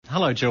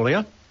Hello,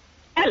 Julia.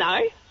 Hello.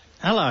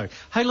 Hello.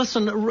 Hey,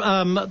 listen,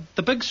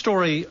 the big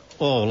story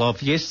all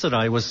of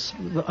yesterday was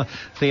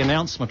the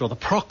announcement or the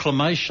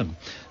proclamation.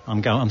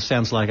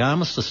 Sounds like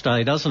Armistice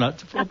Day, doesn't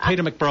it?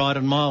 Peter McBride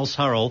and Miles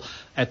Hurrell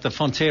at the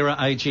Fonterra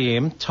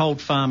AGM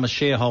told farmer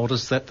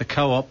shareholders that the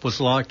co-op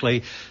was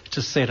likely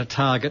to set a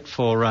target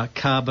for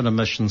carbon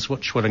emissions,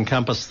 which would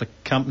encompass the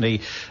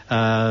company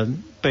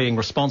being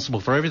responsible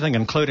for everything,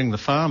 including the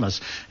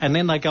farmers. And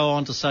then they go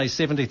on to say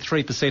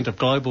 73% of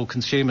global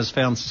consumers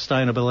found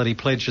sustainability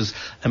pledges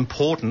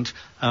important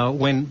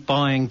when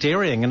buying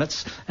dairying. And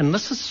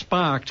this has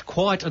sparked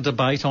quite a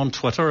debate on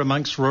Twitter,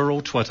 amongst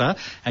rural Twitter,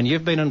 and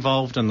you've been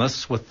involved in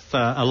this with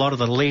a lot of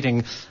the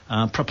leading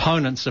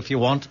proponents, if you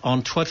want,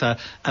 on Twitter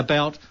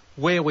about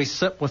where we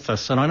sit with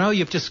this. And I know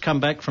you've just come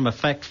back from a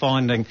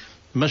fact-finding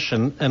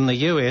mission in the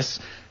US.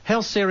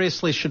 How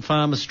seriously should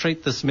farmers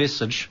treat this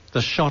message,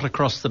 the shot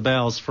across the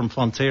bows from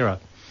Fonterra?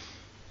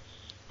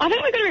 I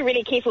think we've got to be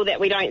really careful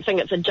that we don't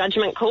think it's a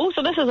judgment call.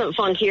 So this isn't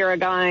Fonterra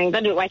going, they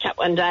didn't wake up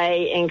one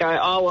day and go,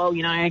 oh, well,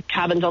 you know,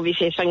 carbon's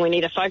obviously a thing, we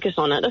need to focus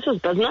on it. This is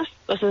business.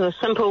 This is as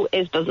simple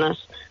as business.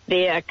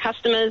 Their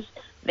customers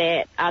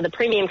that are the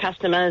premium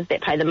customers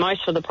that pay the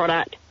most for the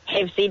product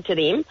have said to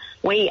them,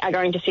 we are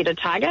going to set a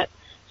target.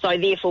 So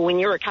therefore, when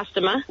you're a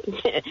customer,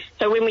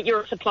 so when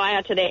you're a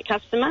supplier to that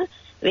customer,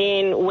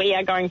 then we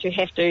are going to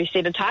have to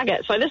set a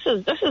target. So this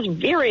is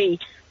very,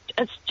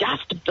 it's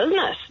just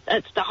business.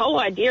 It's the whole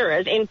idea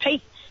is, and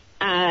Pete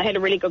had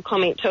a really good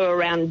comment too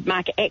around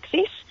market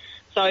access.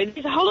 So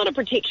there's a whole lot of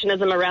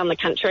protectionism around the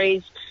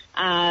countries.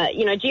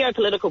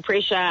 Geopolitical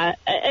pressure.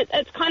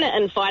 It's kind of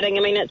infighting.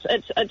 I mean,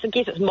 I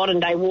guess it's modern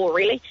day war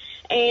really,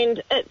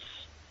 and it's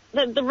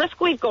the risk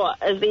we've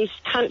got is these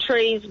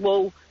countries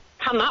will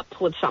come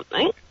up with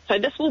something. So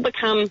this will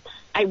become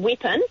a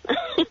weapon.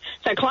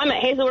 So climate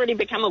has already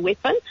become a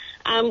weapon,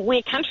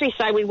 where countries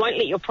say we won't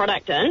let your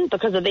product in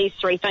because of these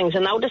three things,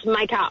 and they'll just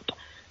make up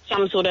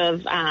some sort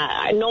of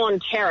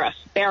non-tariff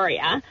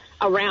barrier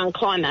around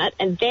climate,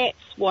 and that's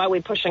why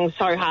we're pushing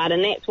so hard,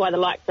 and that's why the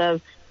likes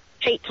of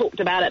Pete talked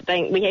about it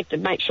being, we have to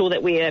make sure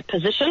that we're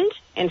positioned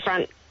in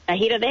front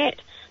ahead of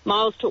that.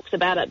 Miles talks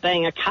about it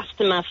being a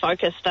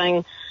customer-focused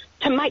thing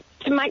to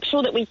make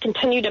sure that we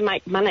continue to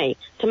make money,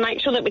 to make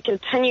sure that we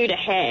continue to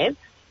have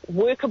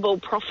workable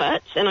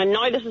profits. And I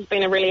know this has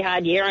been a really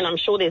hard year, and I'm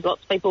sure there's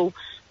lots of people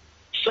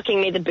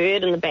flicking me the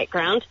bird in the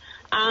background,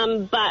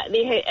 but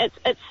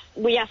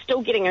we are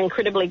still getting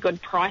incredibly good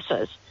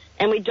prices,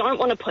 and we don't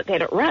want to put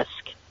that at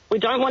risk. We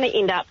don't want to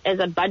end up as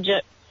a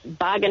budget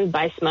bargain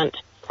basement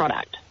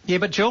product. Yeah,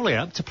 but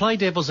Julia, to play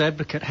devil's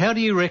advocate, how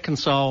do you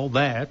reconcile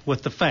that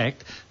with the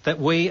fact that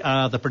we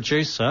are the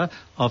producer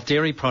of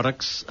dairy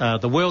products,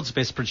 the world's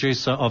best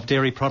producer of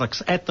dairy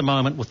products at the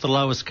moment with the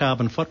lowest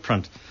carbon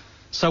footprint?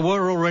 So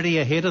we're already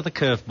ahead of the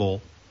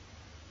curveball.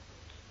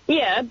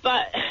 Yeah,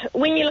 but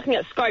when you're looking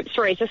at Scope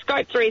 3, so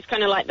Scope 3 is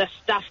kind of like the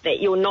stuff that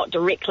you're not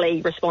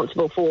directly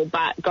responsible for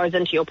but goes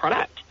into your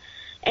product.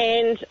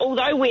 And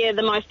although we're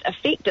the most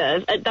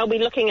effective, they'll be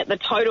looking at the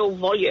total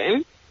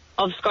volume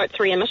of Scope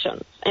 3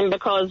 emissions. And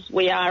because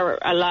we are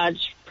a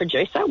large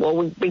producer, well,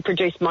 we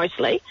produce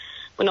mostly,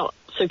 we're not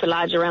super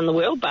large around the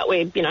world, but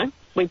we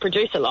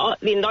produce a lot,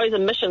 then those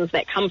emissions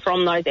that come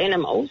from those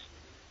animals,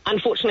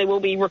 unfortunately, will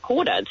be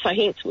recorded. So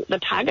hence the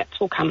targets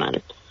will come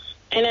in.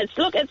 And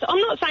I'm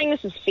not saying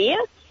this is fair,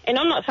 and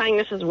I'm not saying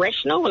this is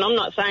rational, and I'm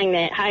not saying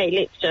that, hey,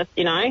 let's just,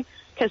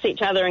 kiss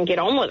each other and get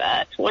on with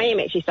it. Well, I am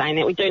actually saying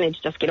that we do need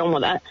to just get on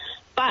with it.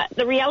 But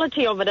the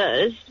reality of it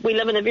is we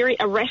live in a very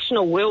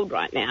irrational world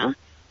right now,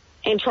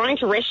 and trying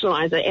to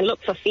rationalise it and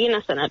look for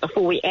fairness in it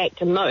before we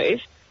act and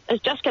move is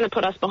just going to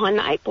put us behind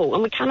the eight ball,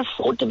 and we can't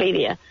afford to be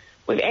there.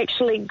 We've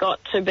actually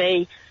got to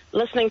be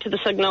listening to the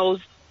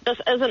signals. This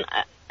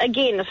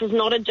is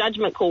not a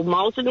judgment call.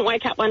 Miles didn't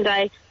wake up one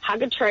day,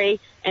 hug a tree,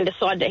 and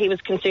decide that he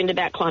was concerned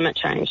about climate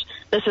change.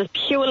 This is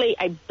purely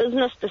a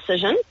business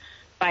decision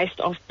based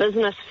off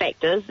business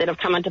factors that have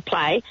come into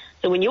play.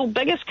 So when your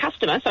biggest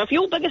customer, so if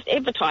your biggest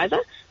advertiser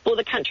for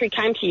the country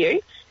came to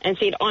you and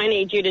said, I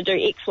need you to do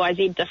X, Y,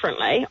 Z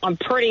differently, I'm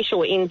pretty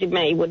sure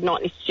NZME would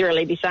not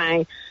necessarily be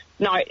saying,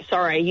 no,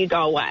 sorry, you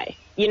go away.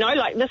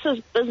 This is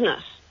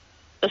business.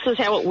 This is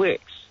how it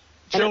works.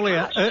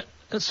 Julia,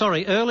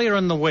 earlier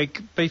in the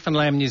week, Beef and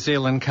Lamb New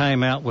Zealand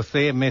came out with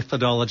their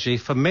methodology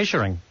for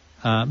measuring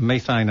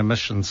methane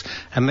emissions,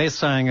 and they're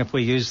saying if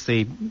we use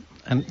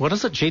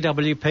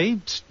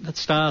GWP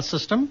STAR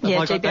system?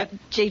 Yeah,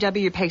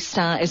 GWP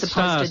STAR as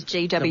opposed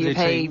to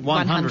GWP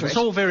 100. It's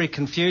all very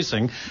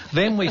confusing.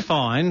 Then we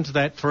find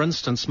that, for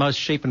instance, most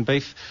sheep and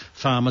beef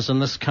farmers in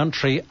this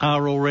country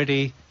are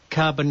already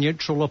carbon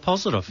neutral or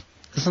positive.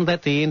 Isn't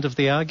that the end of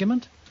the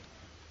argument?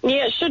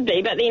 Yeah, it should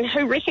be, but then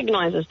who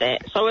recognises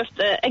that? So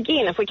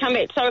if we come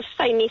back, so if,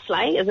 say,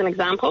 Nestle is an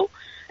example,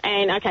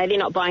 and, okay, they're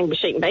not buying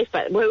sheep and beef,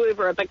 but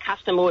whoever a big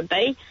customer would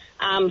be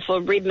for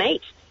red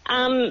meat,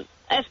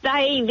 if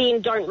they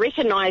then don't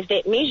recognise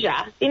that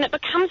measure, then it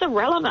becomes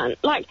irrelevant.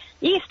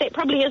 Yes, that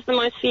probably is the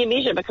most fair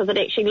measure because it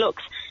actually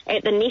looks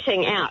at the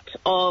netting out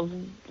of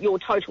your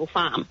total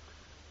farm.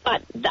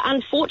 But the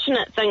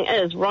unfortunate thing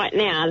is right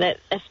now that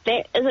if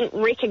that isn't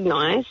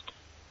recognised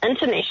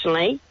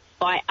internationally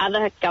by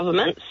other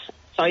governments,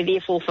 so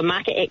therefore for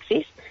market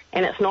access,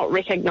 and it's not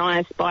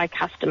recognised by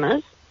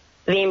customers,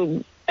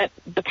 then it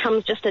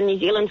becomes just a New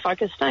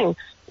Zealand-focused thing.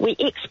 We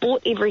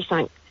export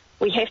everything.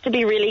 We have to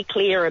be really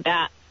clear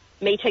about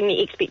meeting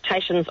the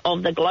expectations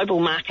of the global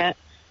market,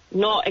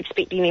 not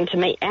expecting them to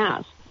meet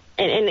ours.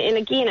 And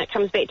again, it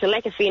comes back to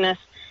lack of fairness,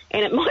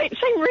 and it might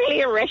seem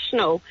really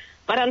irrational,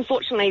 but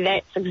unfortunately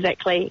that's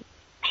exactly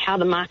how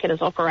the market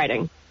is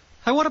operating.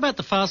 Hey, what about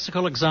the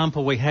farcical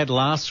example we had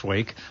last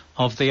week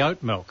of the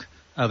oat milk?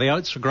 The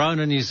oats were grown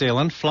in New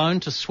Zealand, flown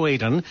to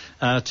Sweden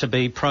to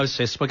be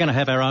processed. We're going to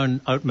have our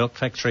own oat milk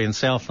factory in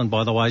Southland,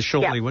 by the way,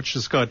 shortly, which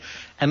is good.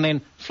 And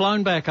then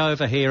flown back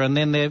over here, and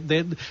then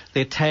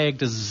they're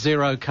tagged as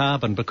zero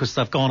carbon because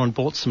they've gone and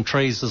bought some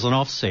trees as an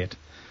offset.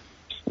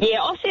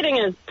 Yeah, offsetting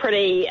is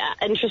pretty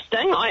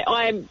interesting.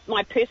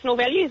 My personal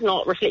value is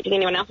not reflecting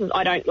anyone else's.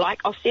 I don't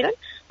like offsetting.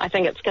 I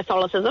think it's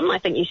Catholicism. I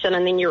think you sin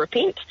and then you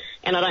repent,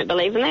 and I don't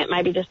believe in that.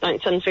 Maybe just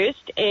don't sin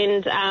first.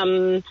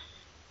 And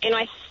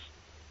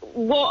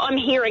what I'm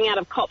hearing out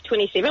of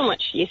COP27,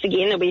 which, yes,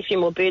 again, there'll be a few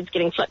more birds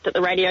getting flipped at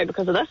the radio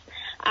because of this,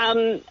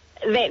 that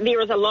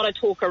there is a lot of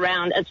talk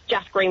around it's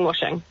just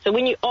greenwashing. So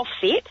when you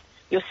offset,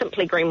 you're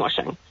simply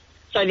greenwashing.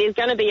 So there's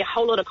going to be a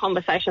whole lot of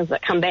conversations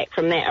that come back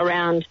from that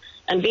around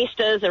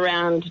investors,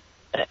 around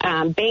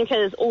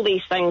bankers, all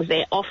these things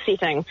that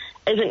offsetting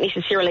isn't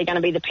necessarily going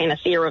to be the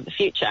panacea of the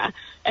future.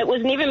 It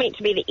was never meant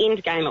to be the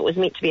end game. It was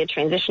meant to be a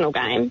transitional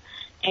game.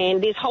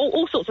 And there's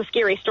all sorts of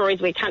scary stories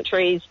where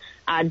countries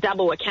are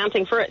double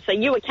accounting for it. So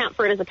you account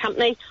for it as a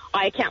company,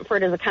 I account for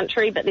it as a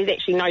country, but there's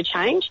actually no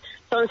change.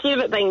 So instead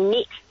of it being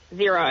net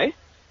zero,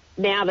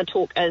 now the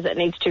talk is it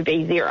needs to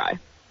be zero.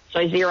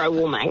 So zero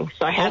warming.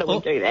 So how do we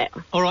do that?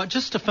 All right,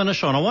 just to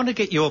finish on, I want to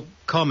get your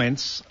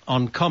comments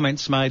on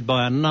comments made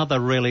by another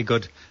really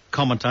good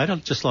commentator,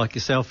 just like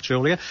yourself,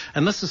 Julia,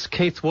 and this is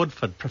Keith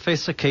Woodford,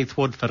 Professor Keith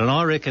Woodford, and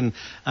I reckon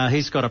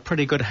he's got a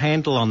pretty good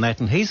handle on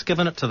that, and he's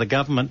given it to the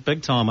government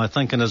big time, I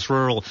think, in his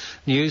rural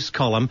news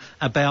column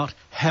about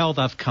how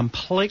they've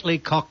completely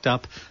cocked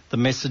up the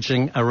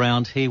messaging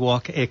around He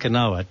Waka Eke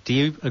Noa. Do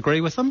you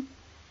agree with him?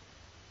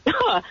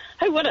 Oh,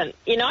 who wouldn't?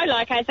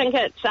 I think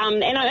it's,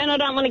 and I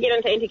don't want to get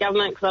into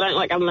anti-government because I don't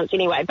like governments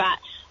anyway, but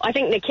I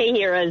think the key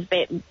here is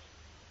that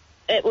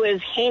it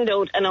was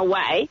handled in a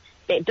way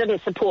that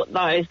didn't support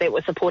those that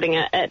were supporting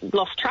it. It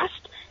lost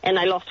trust and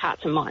they lost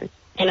hearts and minds.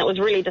 And it was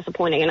really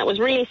disappointing. And it was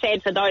really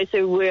sad for those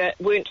who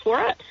weren't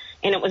for it,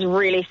 and it was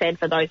really sad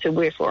for those who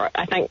were for it.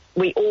 I think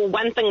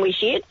one thing we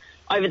shared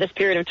over this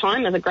period of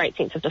time is a great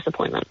sense of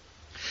disappointment.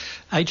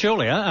 Hey,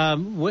 Julia,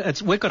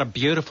 we've got a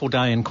beautiful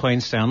day in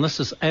Queenstown. This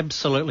is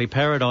absolutely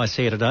paradise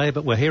here today,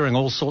 but we're hearing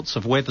all sorts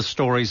of weather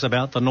stories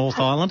about the North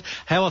Island.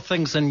 How are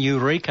things in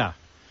Eureka?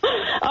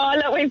 Oh,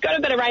 look, we've got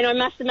a bit of rain. I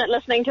must admit,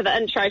 listening to the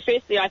intro,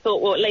 firstly, I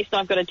thought, well, at least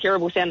I've got a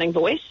terrible-sounding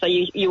voice, so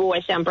you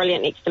always sound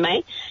brilliant next to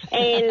me.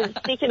 And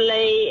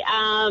secondly,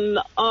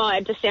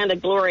 it just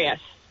sounded glorious.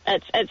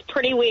 It's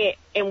pretty wet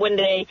and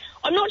windy.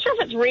 I'm not sure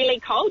if it's really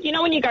cold. You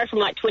know when you go from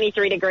like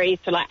 23 degrees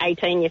to like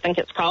 18, you think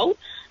it's cold?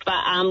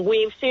 But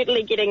we're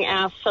certainly getting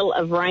our fill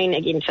of rain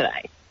again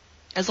today.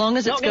 As long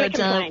as it's good.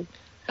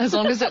 As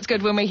long as it's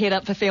good when we head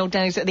up for field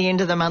days at the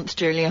end of the month,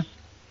 Julia.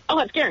 Oh,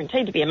 it's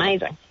guaranteed to be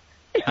amazing.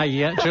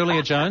 Hey,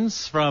 Julia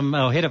Jones, Head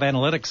of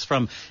Analytics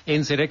from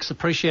NZX,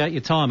 appreciate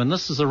your time. And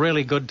this is a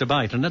really good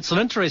debate. And it's an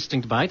interesting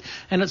debate.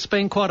 And it's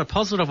been quite a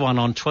positive one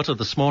on Twitter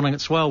this morning.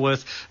 It's well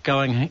worth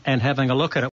going and having a look at it.